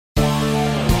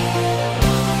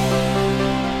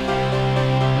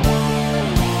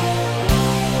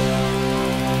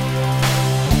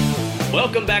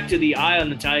Welcome back to the Eye on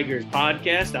the Tigers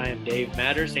podcast. I am Dave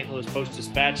Matter, St. Louis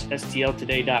Post-Dispatch,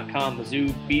 STLtoday.com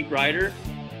Mizzou beat writer.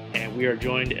 And we are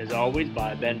joined, as always,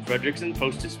 by Ben Fredrickson,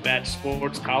 Post-Dispatch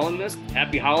sports columnist.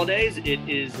 Happy holidays. It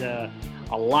is a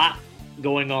lot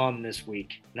going on this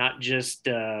week, not just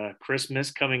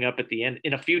Christmas coming up at the end.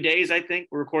 In a few days, I think.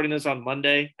 We're recording this on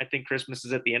Monday. I think Christmas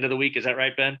is at the end of the week. Is that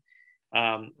right, Ben?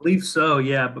 I believe so,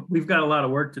 yeah. But we've got a lot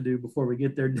of work to do before we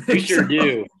get there, Dave. We sure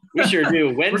do. We sure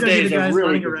do. Wednesdays are guys really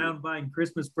running around buying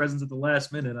Christmas presents at the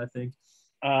last minute, I think.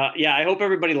 Yeah, I hope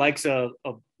everybody likes a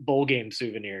bowl game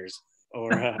souvenirs.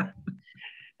 Or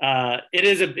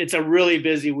it's a really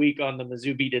busy week on the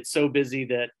Mizzou beat. It's so busy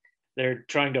that they're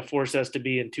trying to force us to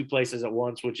be in two places at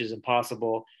once, which is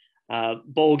impossible.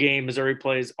 Bowl game, Missouri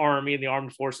plays Army in the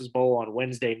Armed Forces Bowl on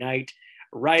Wednesday night,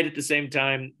 right at the same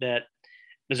time that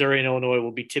Missouri and Illinois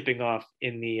will be tipping off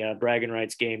in the bragging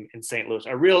rights game in St. Louis.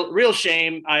 A real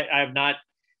shame. I have not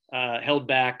held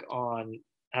back on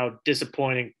how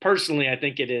disappointing personally I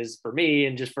think it is for me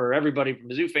and just for everybody,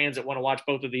 Mizzou fans that want to watch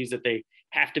both of these, that they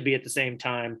have to be at the same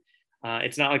time.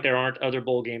 It's not like there aren't other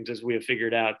bowl games, as we have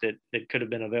figured out, that could have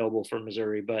been available for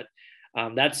Missouri, but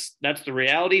that's the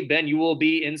reality. Ben, you will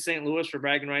be in St. Louis for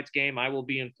bragging rights game. I will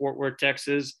be in Fort Worth,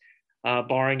 Texas,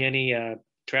 barring any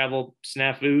travel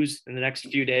snafus in the next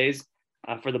few days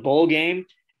for the bowl game.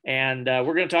 And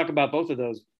we're going to talk about both of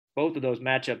those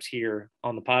matchups here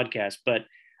on the podcast. But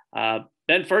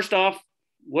Ben, first off,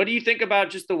 what do you think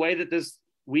about just the way that this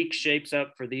week shapes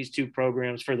up for these two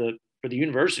programs, for the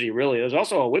university, really? There's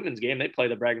also a women's game. They play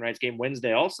the bragging rights game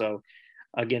Wednesday also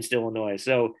against Illinois.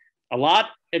 So a lot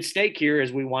at stake here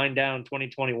as we wind down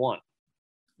 2021.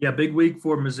 Yeah, big week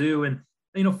for Mizzou.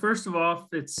 And, first of all,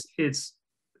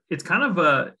 it's kind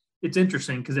of it's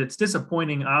interesting because it's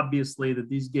disappointing, obviously, that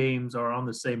these games are on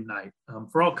the same night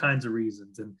for all kinds of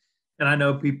reasons. And I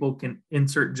know people can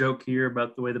insert joke here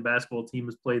about the way the basketball team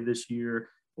has played this year,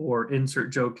 or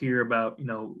insert joke here about,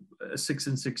 a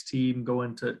 6-6 team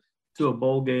going to a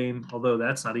bowl game, although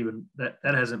that's not even that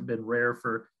hasn't been rare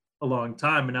for a long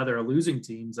time. And now there are losing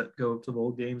teams that go to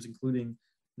bowl games, including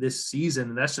this season.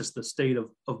 And that's just the state of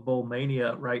bowl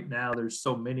mania right now. There's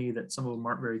so many that some of them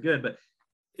aren't very good, but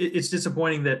it's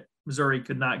disappointing that Missouri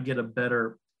could not get a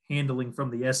better handling from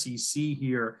the SEC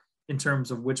here in terms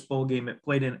of which bowl game it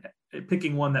played in,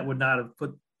 picking one that would not have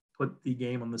put the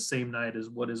game on the same night as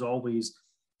what is always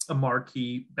a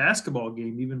marquee basketball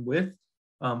game, even with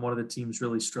one of the teams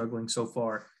really struggling so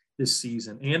far this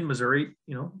season. And Missouri,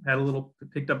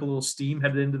 picked up a little steam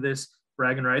headed into this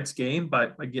bragging rights game by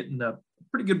getting a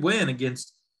pretty good win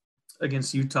against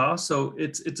Utah. So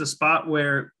it's a spot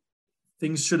where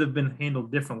things should have been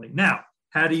handled differently. Now,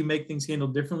 how do you make things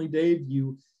handled differently, Dave?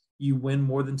 You win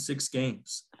more than 6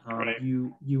 games. Right.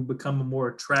 You become a more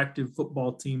attractive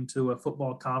football team to a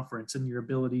football conference, and your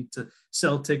ability to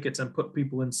sell tickets and put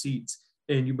people in seats,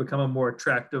 and you become a more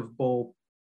attractive bowl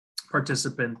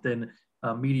participant than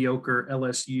mediocre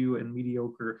LSU and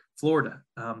mediocre Florida.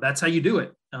 That's how you do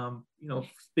it.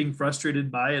 Being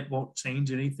frustrated by it won't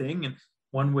change anything. And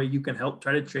one way you can help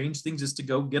try to change things is to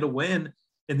go get a win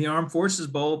in the Armed Forces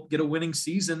Bowl, get a winning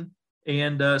season,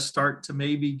 and start to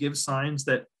maybe give signs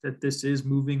that this is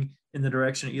moving in the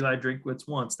direction Eli Drinkwitz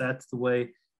wants. That's the way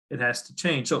it has to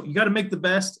change. So you got to make the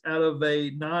best out of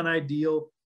a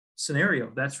non-ideal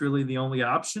scenario. That's really the only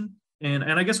option. And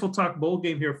I guess we'll talk bowl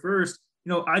game here first.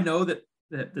 I know that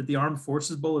the Armed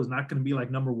Forces Bowl is not going to be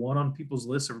like number one on people's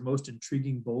list of most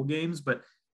intriguing bowl games, but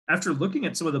after looking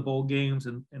at some of the bowl games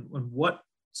and what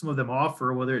some of them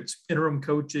offer, whether it's interim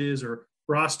coaches or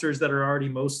rosters that are already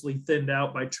mostly thinned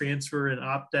out by transfer and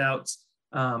opt-outs,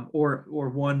 or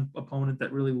one opponent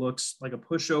that really looks like a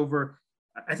pushover,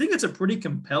 I think it's a pretty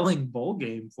compelling bowl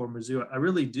game for Mizzou. I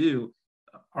really do.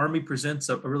 Army presents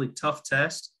a really tough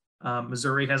test.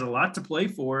 Missouri has a lot to play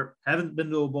for. Haven't been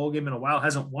to a bowl game in a while.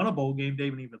 Hasn't won a bowl game,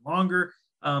 Dave, in even longer.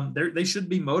 They should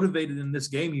be motivated in this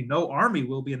game. Army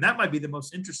will be, and that might be the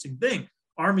most interesting thing.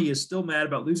 Army is still mad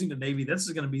about losing to Navy. This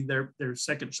is going to be their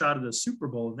second shot at a Super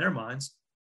Bowl in their minds.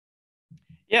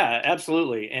 Yeah,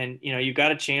 absolutely. And, you've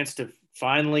got a chance to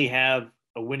finally have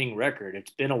a winning record.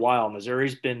 It's been a while.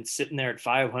 Missouri's been sitting there at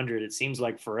 500. It seems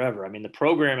like forever. I mean, the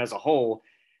program as a whole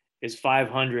is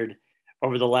 500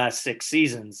 over the last 6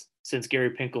 seasons since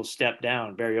Gary Pinkel stepped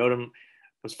down. Barry Odom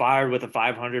was fired with a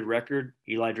 500 record.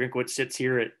 Eli Drinkwitz sits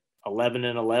here at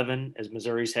 11-11 as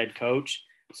Missouri's head coach.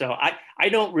 So I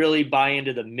don't really buy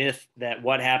into the myth that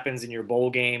what happens in your bowl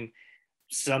game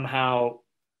somehow,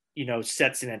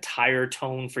 sets an entire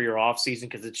tone for your offseason,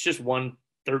 because it's just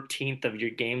 1/13 of your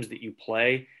games that you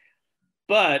play.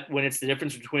 But when it's the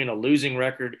difference between a losing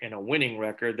record and a winning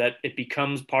record, that it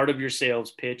becomes part of your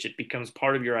sales pitch. It becomes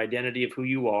part of your identity of who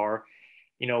you are.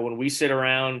 When we sit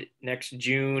around next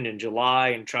June and July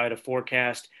and try to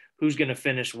forecast who's going to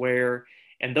finish where,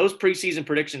 and those preseason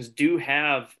predictions do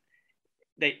have,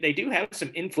 they do have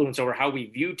some influence over how we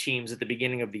view teams at the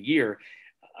beginning of the year.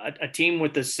 A team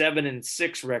with a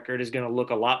 7-6 record is going to look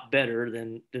a lot better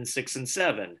than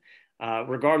 6-7,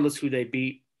 regardless who they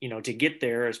beat, to get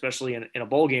there, especially in a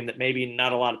bowl game that maybe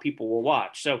not a lot of people will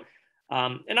watch. So,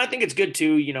 and I think it's good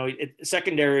too,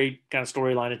 secondary kind of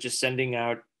storyline is just sending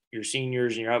out your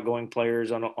seniors and your outgoing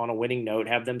players on a winning note,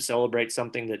 have them celebrate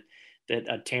something that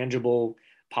a tangible,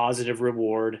 positive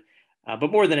reward.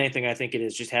 But more than anything, I think it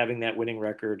is just having that winning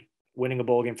record, winning a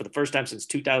bowl game for the first time since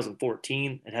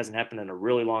 2014. It hasn't happened in a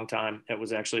really long time. That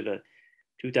was actually the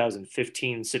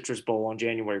 2015 Citrus Bowl on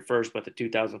January 1st, but the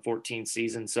 2014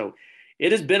 season. So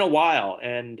it has been a while.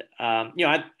 And,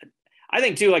 I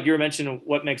think too, like you were mentioning,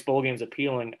 what makes bowl games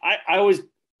appealing. I always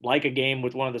like a game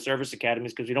with one of the service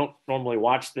academies because we don't normally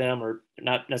watch them, or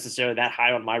not necessarily that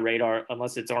high on my radar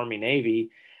unless it's Army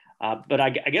Navy. But I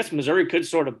guess Missouri could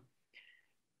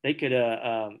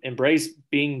embrace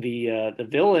being the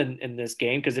villain in this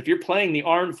game, because if you're playing the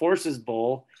Armed Forces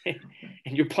Bowl and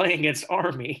you're playing against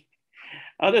Army,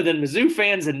 other than Mizzou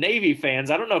fans and Navy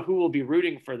fans, I don't know who will be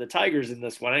rooting for the Tigers in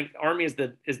this one. I think Army is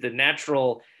the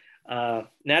natural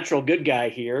good guy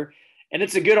here, and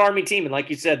it's a good Army team. And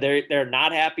like you said, they're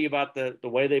not happy about the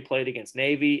way they played against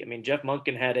Navy. I mean, Jeff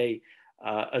Monken had a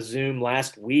Zoom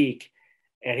last week,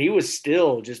 and he was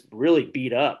still just really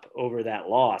beat up over that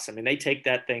loss. I mean, they take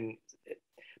that thing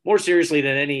more seriously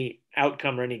than any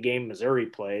outcome or any game Missouri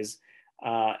plays.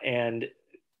 And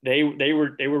they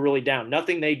were really down.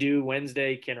 Nothing they do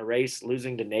Wednesday can erase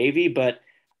losing to Navy, but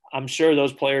I'm sure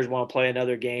those players want to play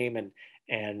another game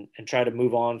and try to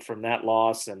move on from that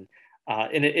loss, and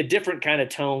in a different kind of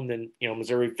tone than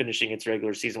Missouri finishing its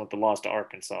regular season with the loss to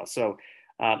Arkansas. So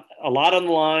a lot on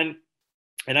the line,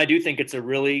 and I do think it's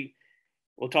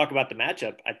we'll talk about the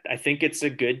matchup. I think it's a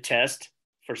good test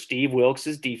for Steve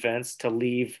Wilks' defense to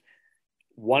leave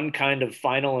one kind of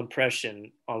final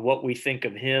impression on what we think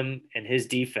of him and his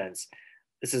defense.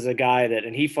 This is a guy that,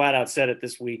 and he flat out said it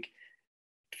this week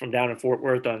from down in Fort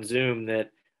Worth on Zoom,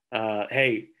 that,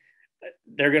 hey,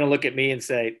 they're going to look at me and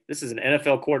say, this is an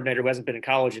NFL coordinator who hasn't been in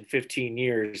college in 15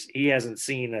 years. He hasn't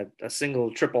seen a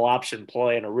single triple option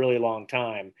play in a really long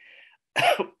time.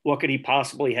 What could he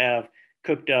possibly have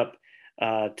cooked up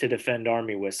to defend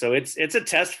Army with? So it's a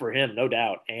test for him, no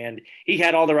doubt. And he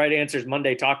had all the right answers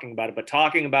Monday talking about it, but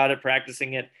talking about it,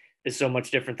 practicing it is so much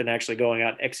different than actually going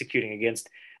out and executing against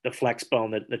the flex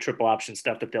bone, the triple option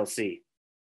stuff that they'll see.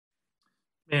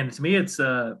 Man, to me, it's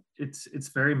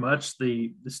very much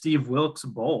the Steve Wilks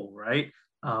Bowl, right?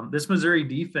 This Missouri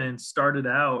defense started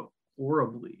out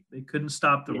horribly. They couldn't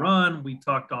stop the run. We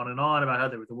talked on and on about how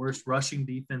they were the worst rushing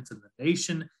defense in the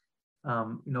nation.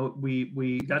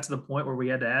 We got to the point where we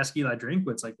had to ask Eli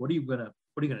Drinkwitz, like, what are you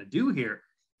gonna do here?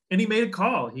 And he made a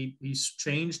call. He's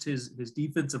changed his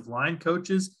defensive line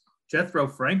coaches. Jethro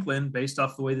Franklin, based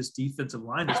off the way this defensive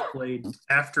line has played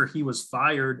after he was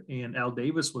fired and Al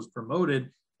Davis was promoted,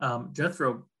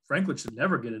 Jethro Franklin should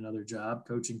never get another job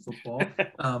coaching football.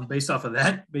 Based off of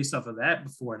that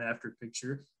before and after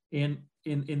picture, and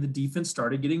the defense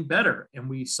started getting better, and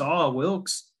we saw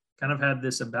Wilks kind of had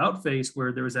this about face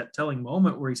where there was that telling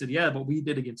moment where he said, yeah, but we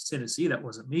did against Tennessee. That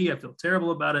wasn't me. I feel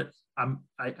terrible about it.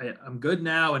 I'm good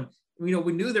now. And, we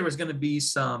knew there was going to be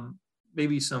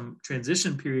maybe some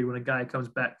transition period when a guy comes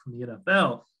back from the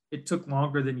NFL. It took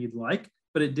longer than you'd like,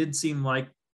 but it did seem like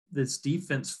this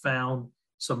defense found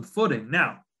some footing.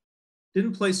 Now,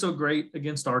 didn't play so great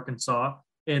against Arkansas,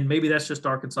 and maybe that's just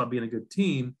Arkansas being a good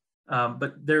team.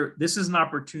 But this is an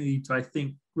opportunity to, I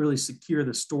think, really secure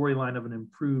the storyline of an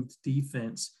improved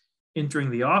defense entering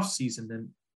the offseason. And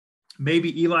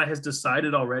maybe Eli has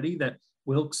decided already that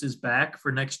Wilks is back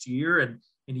for next year, and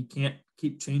he can't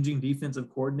keep changing defensive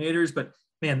coordinators. But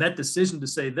man, that decision to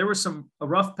say there was a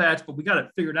rough patch, but we got it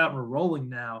figured out and we're rolling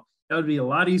now, that would be a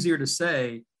lot easier to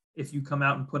say if you come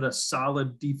out and put a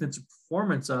solid defensive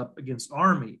performance up against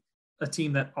Army, a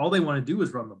team that all they want to do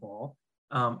is run the ball.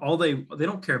 They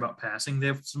don't care about passing. They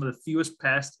have some of the fewest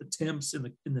pass attempts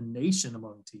in the nation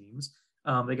among teams.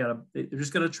 They're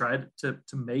just going to try to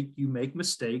make you make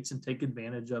mistakes and take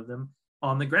advantage of them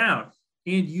on the ground.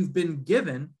 And you've been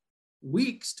given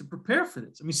weeks to prepare for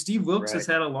this. I mean, Steve Wilks has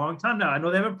had a long time now. I know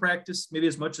they haven't practiced maybe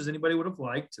as much as anybody would have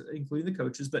liked, including the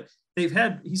coaches, but he's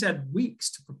had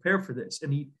weeks to prepare for this,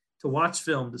 and to watch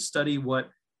film, to study what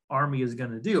Army is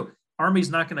going to do.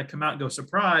 Army's not going to come out and go,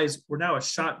 surprise, we're now a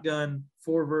shotgun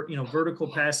vertical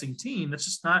passing team. That's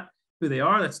just not who they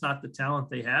are. That's not the talent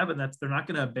they have. And they're not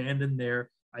going to abandon their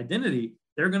identity.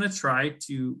 They're going to try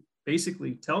to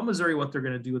basically tell Missouri what they're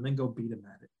going to do and then go beat them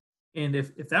at it. And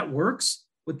if that works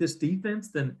with this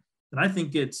defense, then I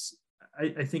think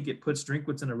I think it puts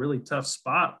Drinkwitz in a really tough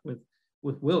spot with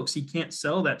Wilkes. He can't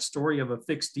sell that story of a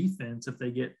fixed defense if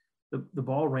they get the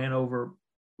ball ran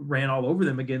all over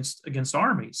them against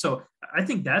Army. So I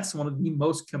think that's one of the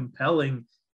most compelling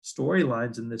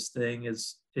storylines in this thing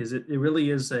is it really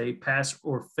is a pass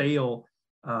or fail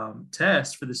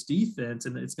test for this defense,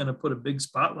 and it's going to put a big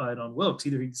spotlight on Wilkes.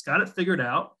 Either he's got it figured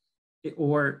out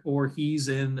or he's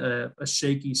in a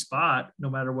shaky spot no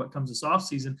matter what comes this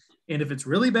offseason. And if it's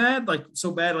really bad, like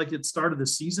so bad like it started the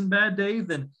season bad, Dave,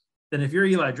 then if you're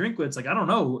Eli Drinkwitz, like I don't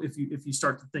know if you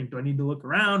start to think, do I need to look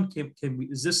around? Can we,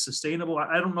 is this sustainable?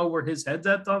 I don't know where his head's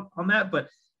at on that, but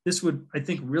this would, I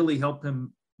think, really help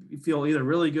him feel either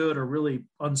really good or really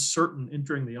uncertain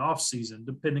entering the offseason,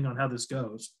 depending on how this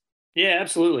goes. Yeah,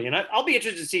 absolutely. And I'll be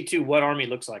interested to see too what Army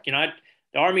looks like.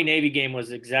 The Army-Navy game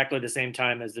was exactly the same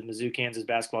time as the Mizzou-Kansas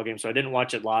basketball game, so I didn't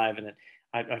watch it live, and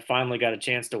I finally got a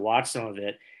chance to watch some of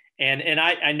it. And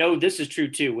I know this is true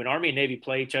too. When Army and Navy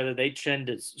play each other, they tend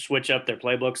to switch up their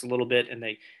playbooks a little bit, and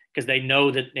because they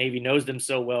know that Navy knows them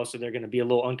so well, so they're going to be a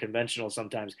little unconventional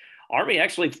sometimes. Army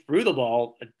actually threw the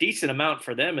ball a decent amount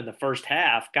for them in the first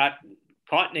half,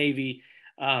 caught Navy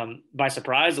by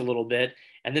surprise a little bit,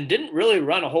 and then didn't really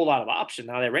run a whole lot of option.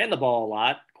 Now, they ran the ball a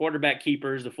lot, quarterback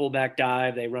keepers, the fullback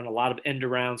dive. They run a lot of end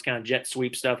arounds, kind of jet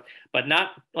sweep stuff, but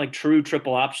not like true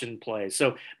triple option plays.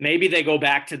 So maybe they go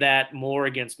back to that more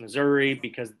against Missouri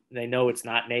because they know it's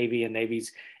not Navy and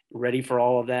Navy's ready for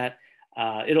all of that.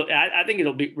 I think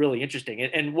it'll be really interesting.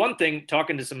 And one thing,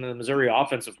 talking to some of the Missouri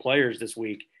offensive players this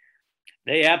week,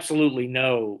 they absolutely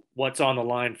know what's on the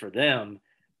line for them,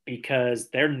 because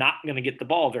they're not going to get the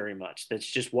ball very much. That's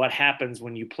just what happens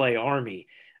when you play Army.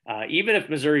 Even if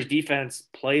Missouri's defense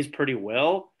plays pretty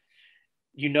well,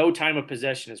 time of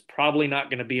possession is probably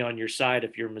not going to be on your side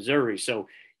if you're Missouri. So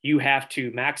you have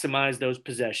to maximize those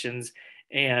possessions.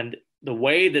 And the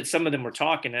way that some of them were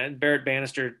talking, and Barrett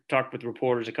Bannister talked with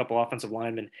reporters, a couple offensive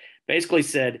linemen, basically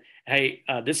said, hey,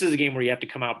 this is a game where you have to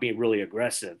come out being really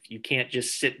aggressive. You can't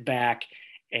just sit back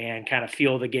and kind of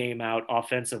feel the game out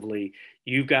offensively.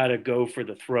 You've got to go for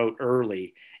the throat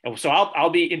early. And so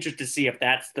I'll be interested to see if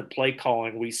that's the play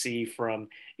calling we see from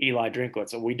Eli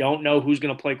Drinkwitz. So we don't know who's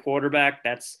going to play quarterback.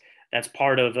 That's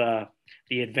part of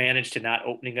the advantage to not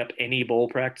opening up any bowl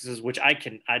practices, which I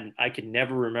can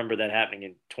never remember that happening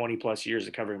in 20 plus years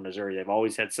of covering Missouri. They've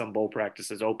always had some bowl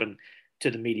practices open to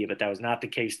the media, but that was not the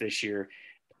case this year.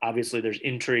 Obviously, there's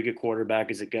intrigue at quarterback.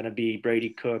 Is it going to be Brady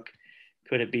Cook?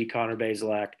 Could it be Connor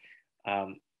Bazelak?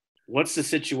 What's the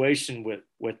situation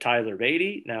with Tyler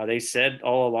Beatty? Now, they said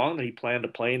all along that he planned to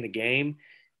play in the game.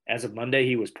 As of Monday,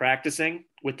 he was practicing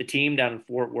with the team down in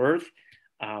Fort Worth.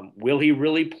 Will he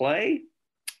really play?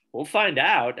 We'll find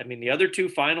out. I mean, the other two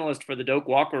finalists for the Doak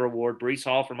Walker Award, Breece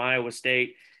Hall from Iowa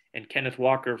State and Kenneth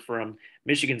Walker from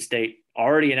Michigan State,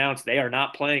 already announced they are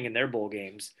not playing in their bowl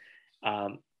games.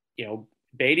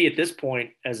 Beatty at this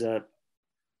point, as a,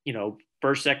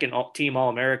 first, second team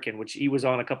All-American, which he was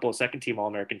on a couple of second team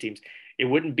All-American teams, it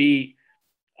wouldn't be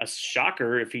a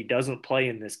shocker if he doesn't play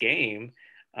in this game.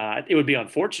 It would be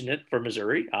unfortunate for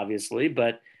Missouri, obviously,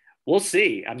 but we'll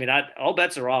see. I mean, all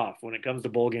bets are off when it comes to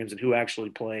bowl games and who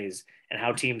actually plays and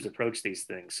how teams approach these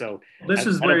things. So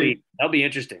that'll be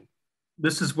interesting.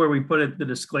 This is where we put the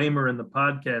disclaimer in the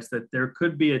podcast that there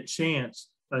could be a chance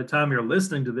by the time you're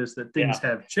listening to this that things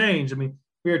have changed. I mean,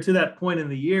 we are to that point in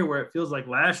the year where it feels like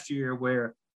last year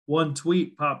where one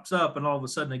tweet pops up and all of a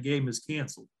sudden a game is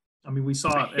canceled. I mean, we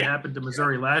saw it happen to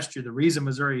Missouri last year. The reason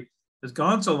Missouri has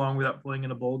gone so long without playing in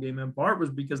a bowl game in part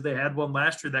was because they had one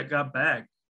last year that got bagged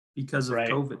because of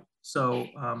COVID. So,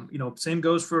 same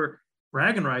goes for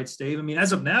bragging rights, Dave. I mean,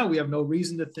 as of now, we have no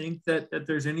reason to think that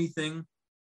there's anything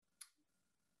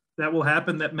that will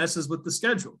happen that messes with the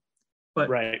schedule. But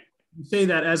you say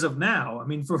that as of now. I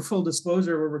mean, for full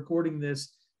disclosure, we're recording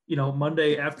this,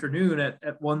 Monday afternoon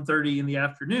at 1:30 in the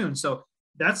afternoon. So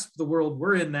that's the world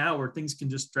we're in now, where things can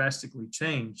just drastically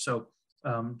change. So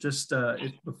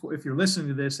if you're listening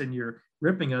to this and you're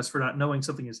ripping us for not knowing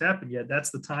something has happened yet,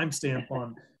 that's the timestamp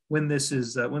on when this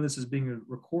is being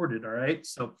recorded. All right.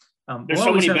 So there's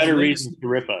so many better reasons to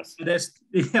rip us.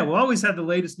 We'll always have the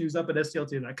latest news up at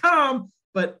stlta.com,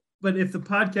 but if the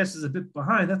podcast is a bit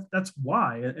behind, that's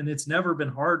why. And it's never been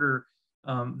harder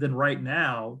than right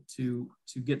now to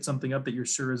get something up that you're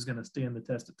sure is going to stand the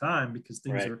test of time, because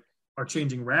things are are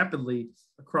changing rapidly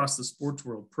across the sports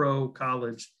world, pro,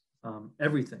 college,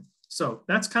 everything. So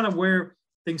that's kind of where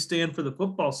things stand for the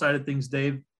football side of things,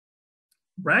 Dave.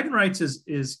 Bragging rights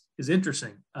is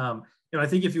interesting. I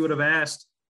think if you would have asked,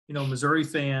 Missouri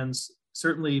fans,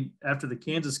 certainly after the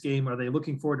Kansas game, are they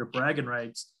looking forward to bragging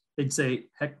rights? They'd say,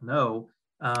 heck no.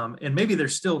 And maybe they're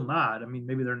still not. I mean,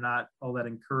 maybe they're not all that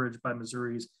encouraged by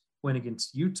Missouri's win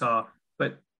against Utah,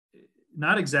 but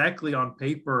not exactly on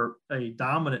paper a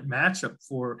dominant matchup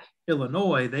for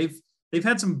Illinois. They've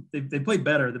had they played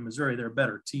better than Missouri. They're a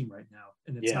better team right now,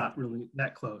 and it's not really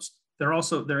that close. They're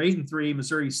 8-3.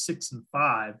 Missouri's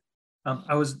 6-5.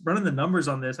 I was running the numbers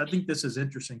on this. I think this is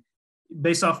interesting,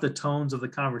 based off the tones of the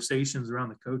conversations around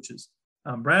the coaches.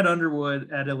 Brad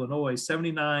Underwood at Illinois,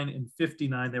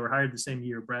 79-59. They were hired the same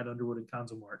year, Brad Underwood and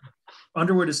Cuonzo Martin.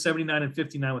 Underwood is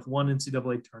 79-59 with one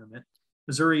NCAA tournament.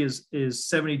 Missouri is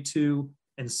 72-61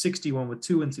 with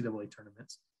two NCAA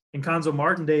tournaments. And Cuonzo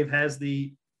Martin, Dave, has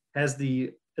the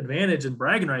advantage in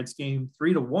bragging rights game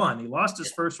 3-1. He lost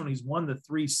his first one. He's won the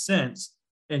three since.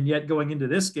 And yet going into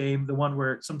this game, the one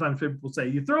where sometimes people say,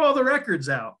 you throw all the records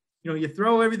out, you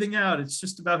throw everything out. It's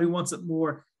just about who wants it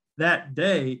more that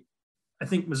day. I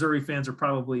think Missouri fans are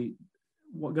probably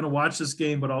going to watch this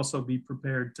game, but also be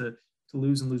prepared to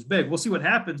lose and lose big. We'll see what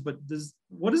happens. But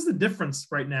what is the difference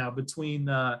right now between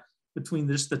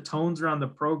just the tones around the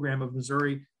program of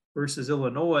Missouri versus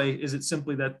Illinois? Is it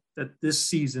simply that this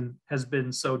season has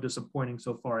been so disappointing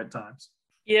so far at times?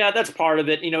 Yeah, that's part of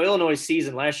it. Illinois'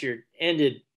 season last year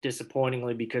ended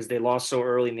disappointingly because they lost so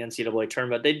early in the NCAA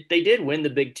tournament. They did win the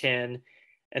Big Ten,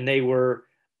 and they were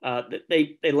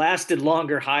they lasted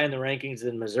longer high in the rankings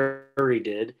than Missouri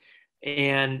did.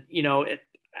 And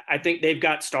I think they've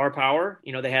got star power.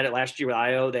 They had it last year with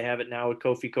Ayo. They have it now with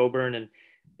Kofi Cockburn, and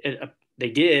they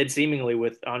did seemingly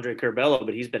with Andre Curbelo,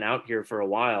 but he's been out here for a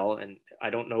while, and I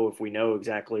don't know if we know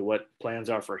exactly what plans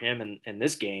are for him in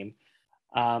this game.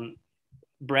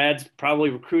 Brad's probably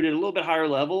recruited a little bit higher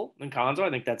level than Cuonzo. I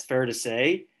think that's fair to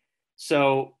say.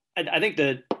 So I think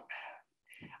that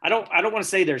I don't want to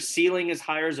say their ceiling is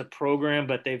higher as a program,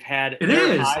 but they've had it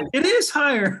is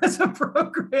higher as a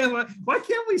program. Why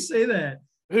can't we say that?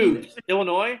 Who?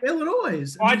 Illinois?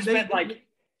 Illinois. I just meant like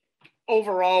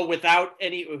overall without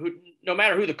no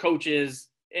matter who the coach is,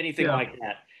 anything like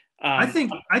that. I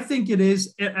think it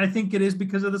is. I think it is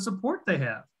because of the support they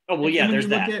have. Oh, well, yeah, there's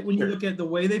that. When you look at the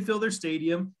way they fill their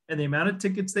stadium and the amount of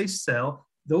tickets they sell,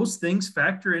 those things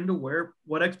factor into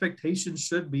what expectations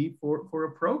should be for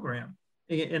a program.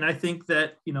 And I think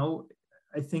that,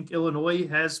 I think Illinois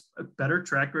has a better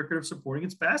track record of supporting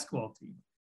its basketball team.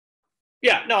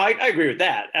 Yeah, no, I agree with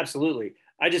that. Absolutely.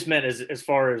 I just meant as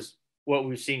far as what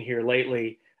we've seen here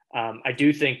lately, I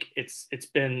do think it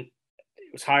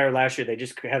was higher last year. They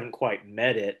just haven't quite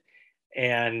met it.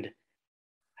 And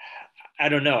I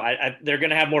don't know. They're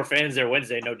going to have more fans there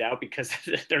Wednesday, no doubt, because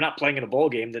they're not playing in a bowl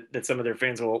game that some of their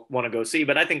fans will want to go see.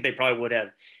 But I think they probably would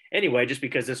have anyway, just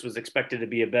because this was expected to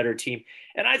be a better team.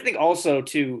 And I think also,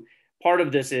 too, part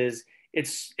of this is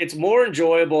it's more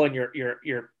enjoyable and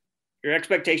your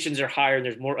expectations are higher and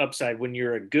there's more upside when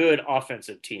you're a good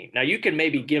offensive team. Now, you can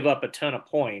maybe give up a ton of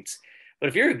points, but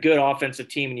if you're a good offensive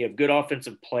team and you have good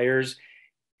offensive players,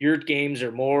 your games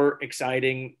are more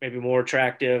exciting, maybe more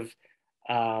attractive.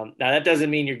 Now, that doesn't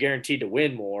mean you're guaranteed to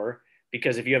win more,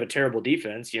 because if you have a terrible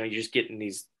defense, you're just getting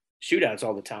these shootouts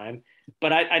all the time.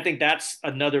 But I think that's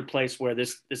another place where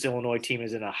this Illinois team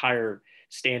is in a higher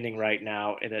standing right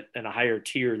now in a higher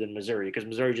tier than Missouri, because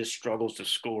Missouri just struggles to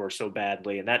score so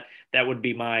badly. And that would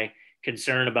be my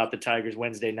concern about the Tigers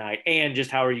Wednesday night. And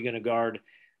just how are you going to guard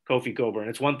Kofi Cockburn?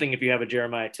 It's one thing if you have a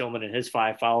Jeremiah Tillman and his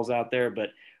 5 fouls out there,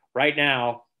 but right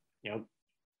now,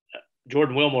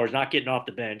 Jordan Wilmore is not getting off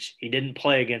the bench. He didn't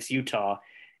play against Utah,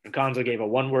 and Cuonzo gave a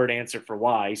one-word answer for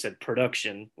why. He said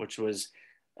production, which was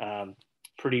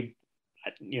pretty,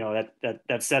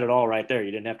 that said it all right there. You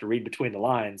didn't have to read between the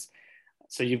lines.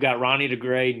 So you've got Ronnie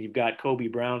DeGray and you've got Kobe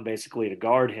Brown basically to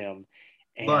guard him,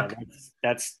 and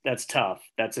that's tough.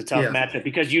 That's a tough matchup,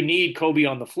 because you need Kobe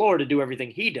on the floor to do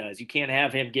everything he does. You can't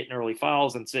have him getting early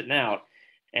fouls and sitting out.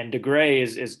 And DeGray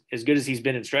is as good as he's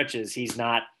been in stretches. He's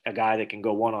not a guy that can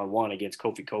go one-on-one against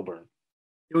Kofi Cockburn.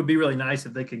 It would be really nice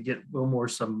if they could get Wilmore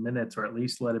some minutes, or at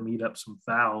least let him eat up some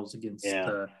fouls against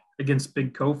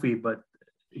Big Kofi. But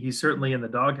he's certainly in the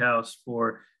doghouse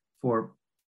for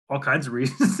all kinds of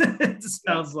reasons, it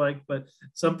sounds like. But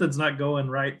something's not going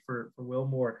right for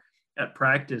Wilmore at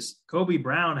practice. Kobe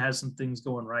Brown has some things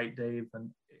going right, Dave. And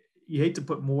you hate to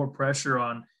put more pressure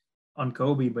on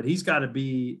Kobe, but he's got to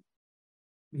be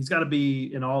he's got to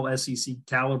be an all SEC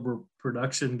caliber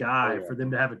production guy for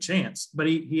them to have a chance. But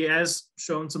he has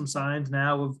shown some signs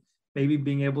now of maybe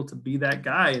being able to be that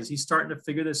guy. Is he starting to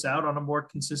figure this out on a more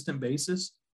consistent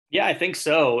basis? Yeah, I think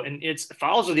so. And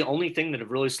fouls are the only thing that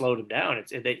have really slowed him down.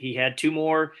 It's that he had two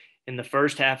more in the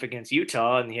first half against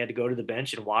Utah, and he had to go to the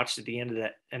bench and watch at the end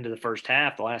of the first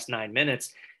half, the last 9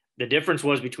 minutes. The difference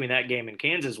was between that game and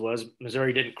Kansas was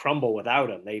Missouri didn't crumble without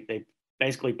him. They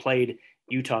basically played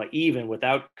Utah even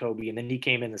without Kobe, and then he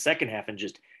came in the second half and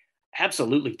just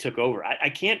absolutely took over. I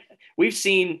can't. We've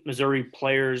seen Missouri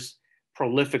players,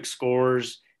 prolific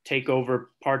scorers, take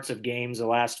over parts of games the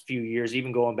last few years,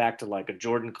 even going back to like a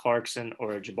Jordan Clarkson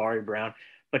or a Jabari Brown.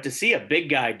 But to see a big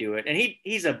guy do it, and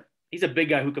he's a big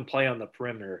guy who can play on the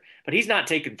perimeter, but he's not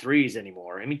taking threes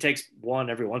anymore. I mean, he takes one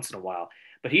every once in a while,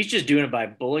 but he's just doing it by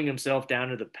bullying himself down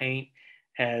to the paint,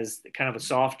 has kind of a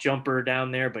soft jumper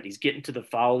down there, but he's getting to the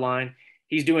foul line.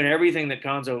 He's doing everything that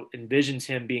Cuonzo envisions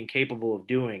him being capable of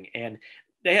doing. And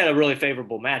they had a really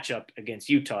favorable matchup against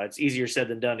Utah. It's easier said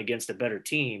than done against a better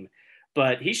team,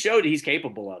 but he showed he's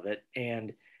capable of it.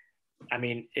 And I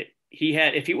mean,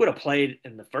 if he would have played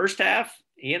in the first half,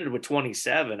 he ended with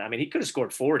 27. I mean, he could have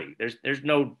scored 40. There's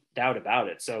no doubt about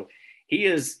it. So he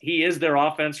is their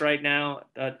offense right now.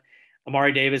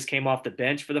 Amari Davis came off the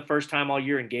bench for the first time all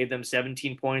year and gave them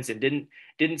 17 points and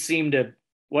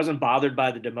wasn't bothered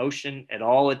by the demotion at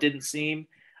all. It didn't seem.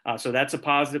 So that's a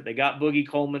positive. They got Boogie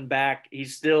Coleman back.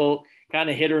 He's still kind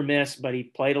of hit or miss, but he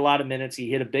played a lot of minutes.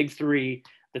 He hit a big three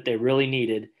that they really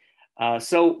needed.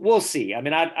 So we'll see. I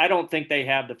mean, I don't think they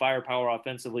have the firepower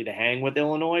offensively to hang with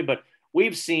Illinois, but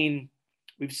we've seen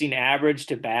average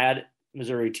to bad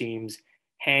Missouri teams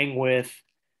hang with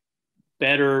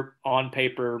better on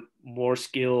paper, more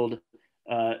skilled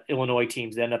Illinois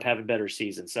teams that end up having better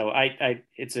seasons. So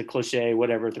it's a cliche,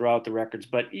 whatever, throughout the records,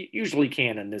 but usually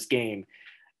can in this game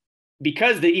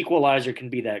because the equalizer can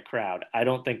be that crowd. I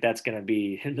don't think that's going to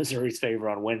be in Missouri's favor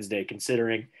on Wednesday,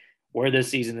 considering where this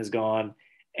season has gone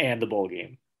and the bowl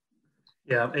game.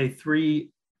 Yeah, a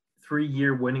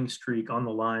three-year winning streak on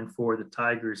the line for the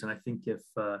Tigers, and I think if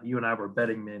you and I were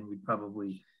betting men, we'd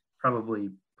probably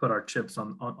put our chips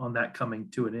on that coming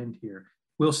to an end here.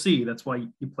 We'll see. That's why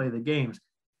you play the games.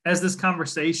 As this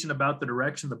conversation about the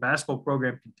direction the basketball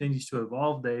program continues to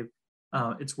evolve, Dave,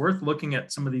 it's worth looking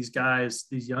at some of these guys,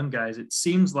 these young guys. It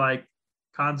seems like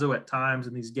Cuonzo at times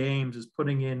in these games is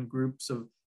putting in groups of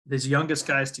these youngest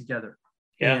guys together.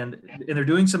 Yeah. And they're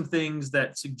doing some things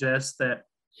that suggest that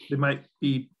they might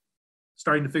be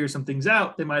starting to figure some things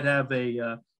out. They might have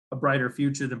a brighter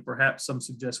future than perhaps some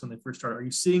suggest when they first started. Are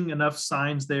you seeing enough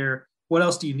signs there? What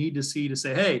else do you need to see to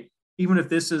say, hey, even if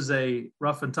this is a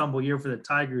rough and tumble year for the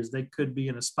Tigers, they could be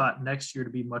in a spot next year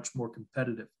to be much more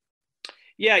competitive?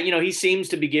 Yeah, he seems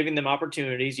to be giving them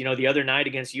opportunities. The other night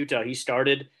against Utah, he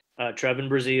started Trevin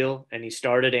Brazile and he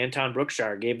started Anton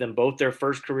Brookshire, gave them both their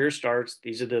first career starts.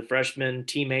 These are the freshman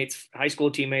teammates, high school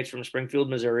teammates from Springfield,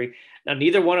 Missouri. Now,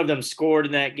 neither one of them scored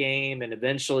in that game, and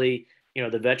eventually,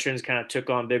 the veterans kind of took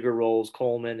on bigger roles,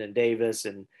 Coleman and Davis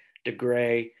and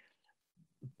DeGray.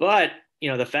 But,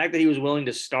 the fact that he was willing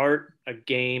to start a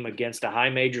game against a high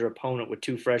major opponent with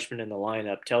two freshmen in the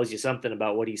lineup tells you something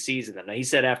about what he sees in them. Now, he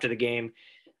said after the game,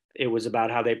 it was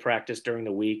about how they practiced during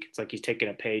the week. It's like he's taking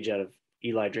a page out of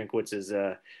Eli Drinkwitz's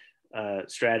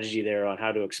strategy there on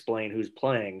how to explain who's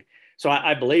playing. So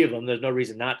I believe him. There's no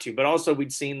reason not to. But also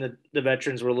we'd seen the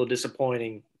veterans were a little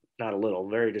disappointing, not a little,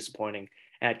 very disappointing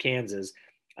at Kansas.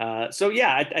 So,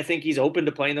 yeah, I think he's open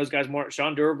to playing those guys more.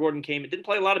 Sean Durr-Gordon didn't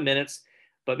play a lot of minutes.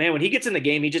 But, man, when he gets in the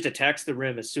game, he just attacks the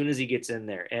rim as soon as he gets in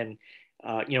there. And,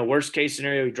 worst case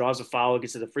scenario, he draws a foul,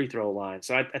 gets to the free throw line.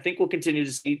 So I think we'll continue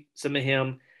to see some of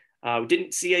him. We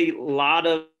didn't see a lot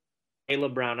of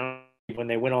Caleb Brown when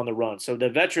they went on the run. So the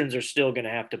veterans are still going to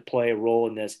have to play a role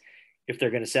in this if they're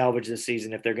going to salvage this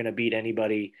season, if they're going to beat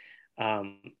anybody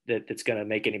that's going to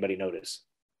make anybody notice.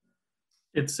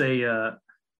 It's a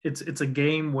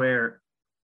game where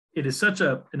it is such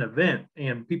an event,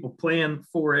 and people plan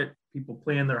for it. People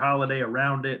plan their holiday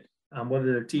around it,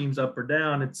 whether their team's up or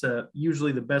down. It's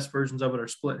usually the best versions of it are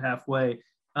split halfway.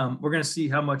 We're going to see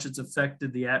how much it's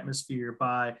affected the atmosphere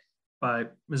by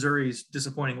Missouri's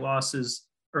disappointing losses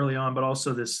early on, but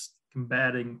also this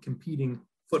competing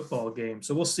football game.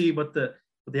 So we'll see what the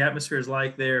atmosphere is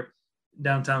like there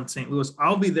downtown St. Louis.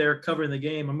 I'll be there covering the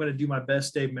game. I'm going to do my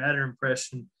best Dave Matter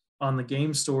impression on the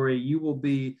game story. You will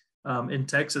be in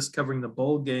Texas covering the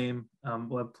bowl game.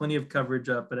 We'll have plenty of coverage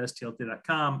up at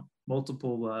stlt.com,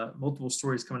 multiple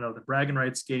stories coming out of the bragging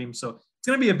rights game. So it's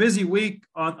going to be a busy week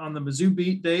on the Mizzou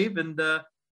beat, Dave, and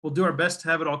we'll do our best to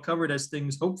have it all covered as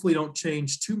things hopefully don't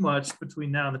change too much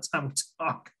between now and the time we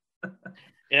talk.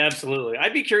 Yeah, absolutely.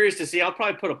 I'd be curious to see. I'll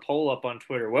probably put a poll up on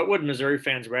Twitter. What would Missouri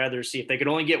fans rather see if they could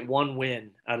only get one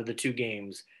win out of the two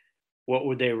games? What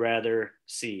would they rather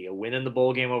see? A win in the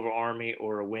bowl game over Army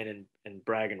or a win in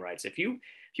bragging rights? If you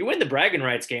win the bragging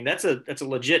rights game, that's a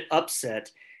legit upset.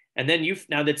 And then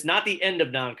now that's not the end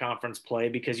of non-conference play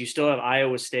because you still have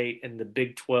Iowa State and the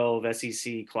Big 12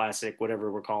 SEC Classic,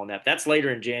 whatever we're calling that. That's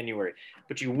later in January.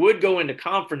 But you would go into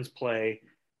conference play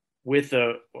with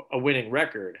a winning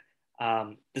record.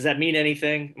 Does that mean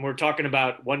anything? We're talking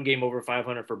about one game over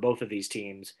 500 for both of these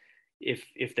teams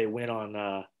if they win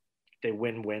on they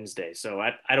win Wednesday. So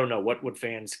I don't know. What would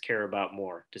fans care about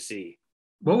more to see?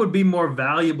 What would be more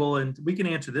valuable? And we can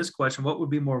answer this question. What would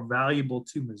be more valuable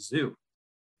to Mizzou?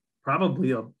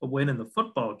 Probably a win in the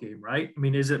football game, right? I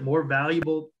mean, is it more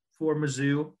valuable for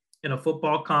Mizzou in a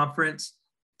football conference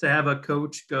to have a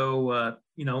coach go,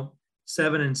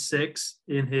 7-6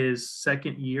 in his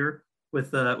second year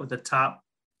with a top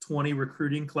 20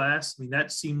 recruiting class? I mean,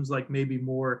 that seems like maybe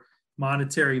more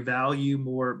monetary value,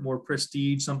 more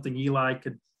prestige, something Eli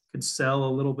could sell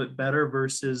a little bit better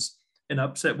versus an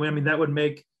upset win. I mean, that would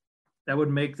make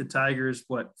the Tigers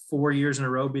 4 years in a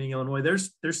row beating Illinois.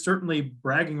 There's certainly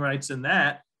bragging rights in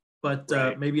that, but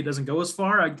right. Maybe it doesn't go as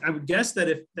far. I would guess that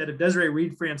if Desiree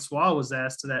Reed-Francois was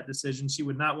asked to that decision, she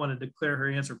would not want to declare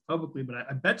her answer publicly, but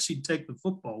I bet she'd take the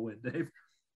football win, Dave.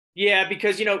 Yeah,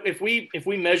 because if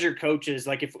we measure coaches,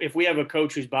 like if we have a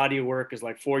coach whose body of work is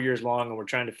like 4 years long and we're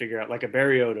trying to figure out, like a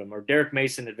Barry Odom or Derek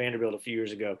Mason at Vanderbilt a few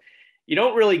years ago, you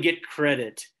don't really get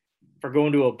credit for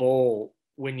going to a bowl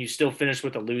when you still finish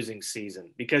with a losing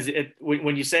season. Because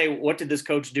when you say, what did this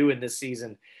coach do in this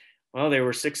season? Well, they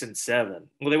were 6-7.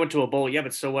 Well, they went to a bowl. Yeah,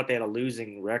 but so what? They had a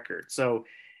losing record. So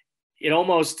it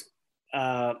almost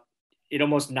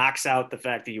knocks out the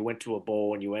fact that you went to a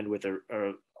bowl and you end with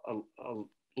a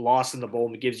loss in the bowl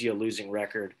and gives you a losing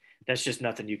record. That's just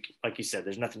nothing like you said,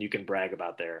 there's nothing you can brag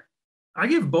about there. I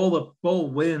give bowl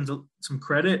wins some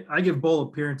credit. I give bowl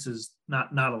appearances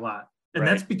not a lot. And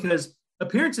That's because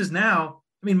appearances now,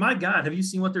 I mean, my God, have you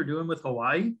seen what they're doing with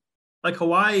Hawaii? Like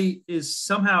Hawaii is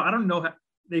somehow, I don't know how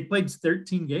they played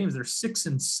 13 games. They're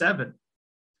 6-7.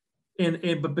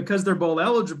 But because they're bowl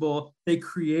eligible, they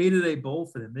created a bowl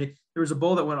for them. There was a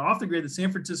bowl that went off the grid, the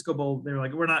San Francisco Bowl. They were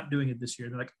like, we're not doing it this year.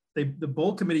 They're like, the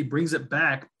bowl committee brings it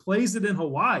back, plays it in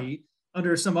Hawaii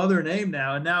under some other name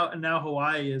now. And now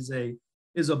Hawaii is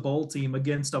a bowl team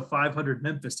against a 500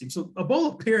 Memphis team. So a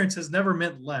bowl appearance has never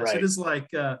meant less. Right. It is like,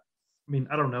 I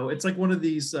don't know. It's like one of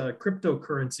these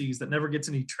cryptocurrencies that never gets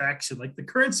any traction. Like the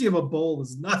currency of a bowl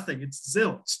is nothing. It's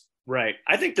zilch. Right.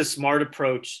 I think the smart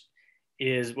approach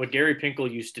is what Gary Pinkel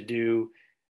used to do.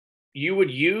 You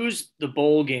would use the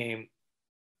bowl game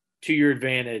to your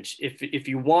advantage. If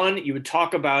you won, you would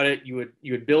talk about it. You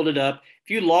would build it up. If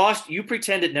you lost, you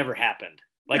pretend it never happened.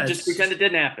 Like just pretend it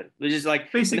didn't happen. It's just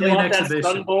like basically an exhibition.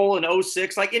 Sun Bowl in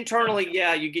 2006. Like internally,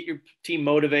 yeah, you get your team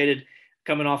motivated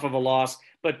coming off of a loss,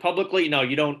 but publicly, no,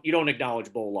 you don't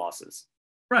acknowledge bowl losses.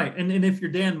 Right. And if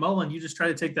you're Dan Mullen, you just try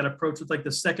to take that approach with like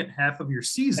the second half of your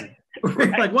season.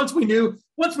 Right. Like once we knew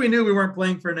we weren't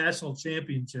playing for a national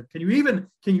championship, can you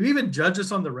even judge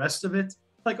us on the rest of it?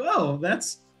 Like, oh,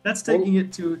 that's taking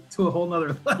it to a whole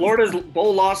nother level. Florida's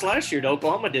bowl loss last year to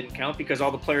Oklahoma didn't count because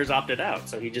all the players opted out.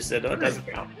 So he just said, oh, it doesn't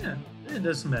count. Yeah, it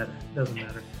doesn't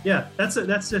matter. Yeah,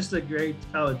 that's just a great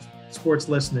college sports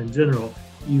lesson in general.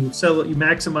 You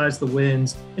maximize the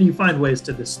wins and you find ways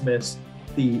to dismiss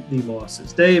the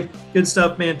losses. Dave, good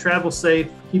stuff, man. Travel safe.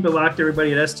 Keep it locked,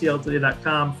 everybody, at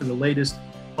stltoday.com for the latest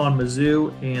on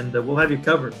Mizzou, and we'll have you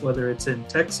covered, whether it's in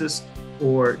Texas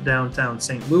or downtown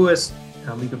St. Louis.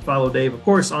 You can follow Dave, of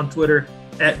course, on Twitter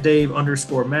at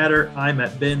Dave_Matter. I'm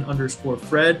at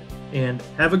Ben_Fred. And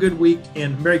have a good week,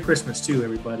 and Merry Christmas too,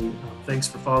 everybody. Thanks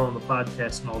for following the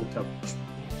podcast and all the coverage.